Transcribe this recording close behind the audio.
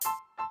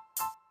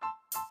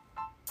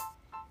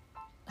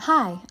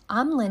Hi,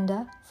 I'm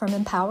Linda from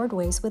Empowered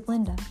Ways with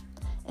Linda.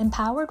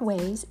 Empowered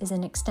Ways is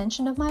an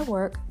extension of my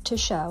work to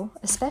show,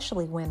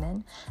 especially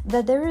women,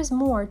 that there is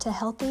more to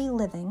healthy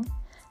living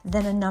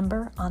than a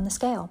number on the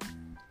scale.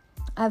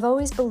 I've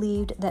always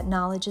believed that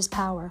knowledge is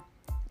power.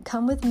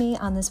 Come with me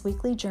on this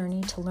weekly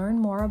journey to learn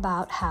more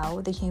about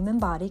how the human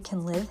body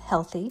can live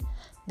healthy,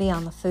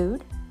 beyond the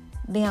food,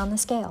 beyond the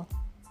scale.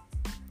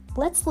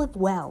 Let's live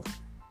well.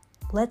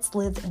 Let's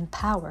live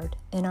empowered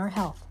in our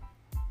health.